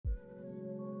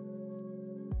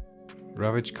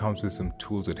Ravage comes with some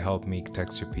tools that help make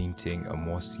texture painting a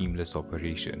more seamless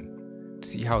operation. To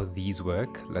see how these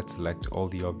work, let's select all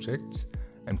the objects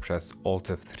and press Alt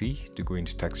F3 to go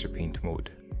into texture paint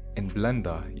mode. In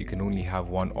Blender, you can only have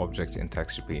one object in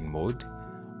texture paint mode,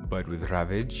 but with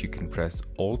Ravage, you can press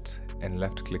Alt and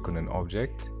left click on an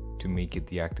object to make it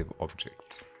the active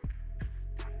object.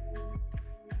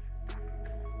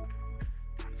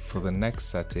 For the next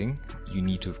setting, you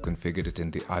need to have configured it in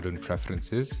the add-on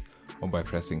preferences or by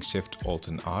pressing Shift, Alt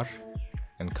and R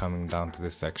and coming down to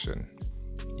this section.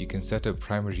 You can set a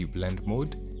primary blend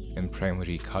mode and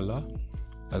primary color,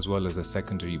 as well as a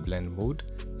secondary blend mode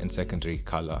and secondary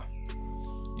color.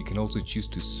 You can also choose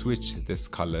to switch these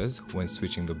colors when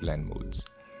switching the blend modes.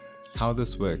 How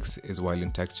this works is while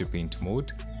in texture paint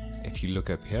mode, if you look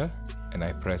up here and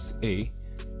I press A,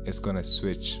 it's going to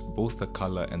switch both the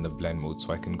color and the blend mode,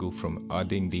 so I can go from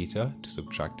adding data to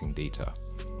subtracting data.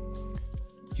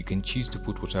 You can choose to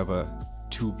put whatever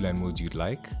two blend modes you'd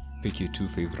like, pick your two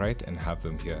favorite and have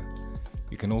them here.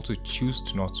 You can also choose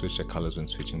to not switch the colors when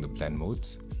switching the blend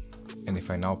modes. And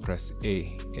if I now press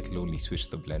A, it'll only switch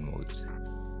the blend modes.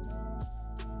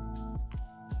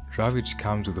 Ravage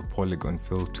comes with a polygon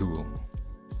fill tool.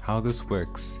 How this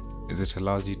works is it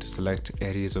allows you to select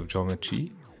areas of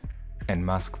geometry and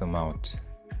mask them out.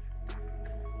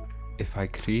 If I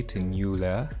create a new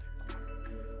layer,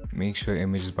 make sure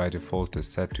images by default is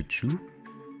set to true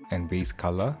and base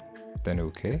color, then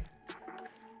OK.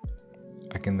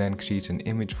 I can then create an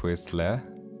image for this layer,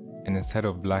 and instead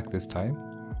of black this time,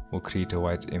 we'll create a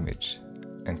white image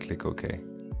and click OK.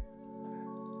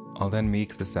 I'll then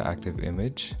make this the active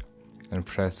image and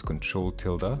press Ctrl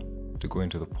tilde to go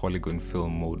into the polygon fill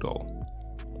modal.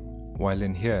 While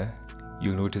in here,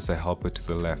 you'll notice a helper to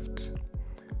the left.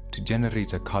 To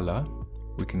generate a color,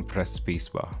 we can press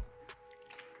spacebar.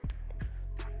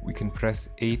 We can press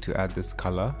A to add this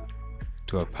color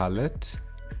to a palette.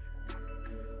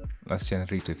 Let's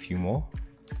generate a few more.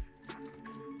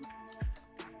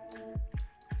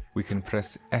 We can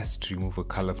press S to remove a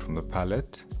color from the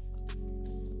palette.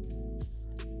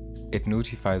 It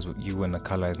notifies you when a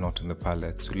color is not in the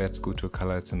palette, so let's go to a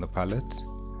color that's in the palette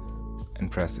and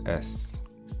press S.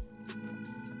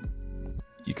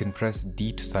 You can press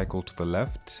D to cycle to the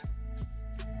left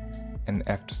and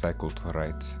F to cycle to the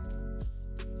right.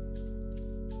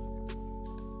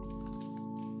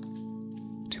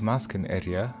 To mask an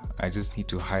area, I just need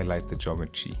to highlight the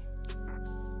geometry.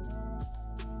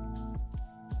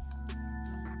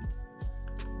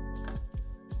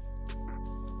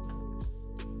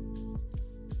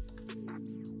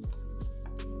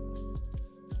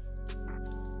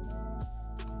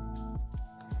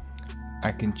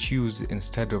 I can choose,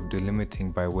 instead of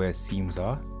delimiting by where seams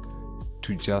are,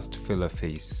 to just fill a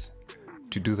face.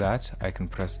 To do that, I can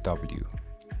press W.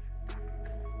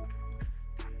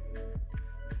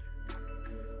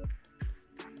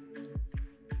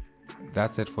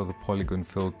 That's it for the polygon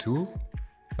fill tool.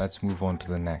 Let's move on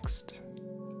to the next.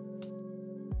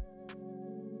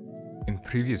 In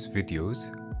previous videos,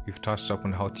 we've touched up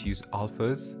on how to use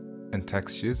alphas and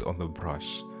textures on the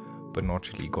brush, but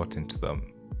not really got into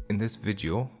them. In this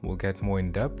video, we'll get more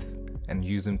in depth and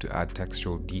use them to add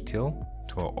textural detail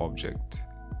to our object.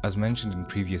 As mentioned in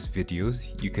previous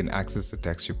videos, you can access the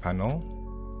texture panel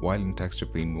while in texture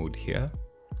paint mode here,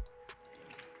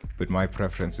 but my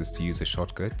preference is to use a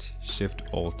shortcut, Shift,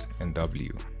 Alt and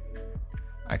W.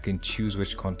 I can choose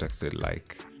which context I'd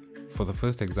like. For the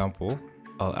first example,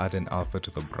 I'll add an alpha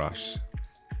to the brush.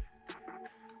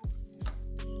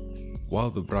 While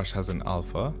the brush has an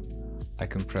alpha, I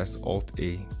can press Alt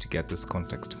A to get this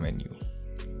context menu.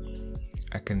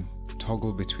 I can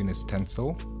toggle between a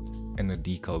stencil and a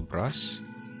decal brush.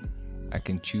 I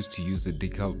can choose to use the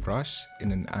decal brush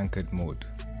in an anchored mode.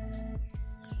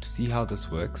 To see how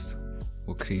this works,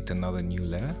 we'll create another new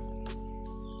layer,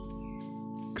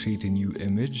 create a new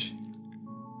image.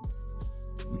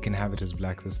 We can have it as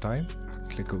black this time,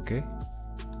 click OK.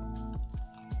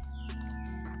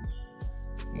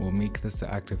 We'll make this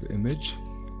the active image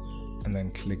and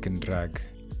then click and drag.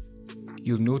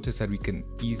 You'll notice that we can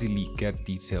easily get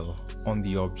detail on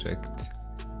the object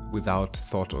without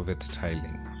thought of it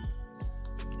tiling.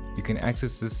 You can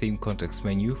access the same context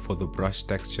menu for the brush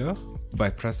texture by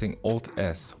pressing Alt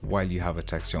S while you have a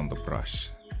texture on the brush.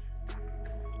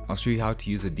 I'll show you how to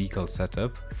use a decal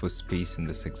setup for space in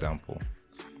this example.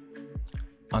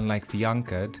 Unlike the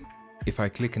anchored, if I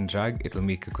click and drag, it'll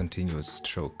make a continuous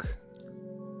stroke.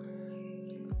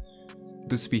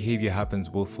 This behavior happens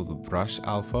both for the brush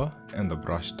alpha and the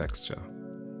brush texture.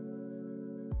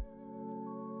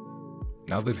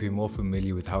 Now that we're more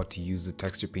familiar with how to use the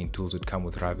texture paint tools that come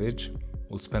with Ravage,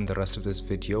 We'll spend the rest of this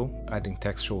video adding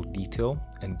textural detail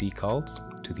and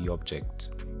decals to the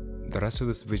object. The rest of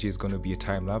this video is going to be a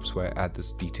time lapse where I add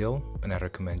this detail, and I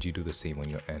recommend you do the same on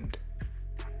your end.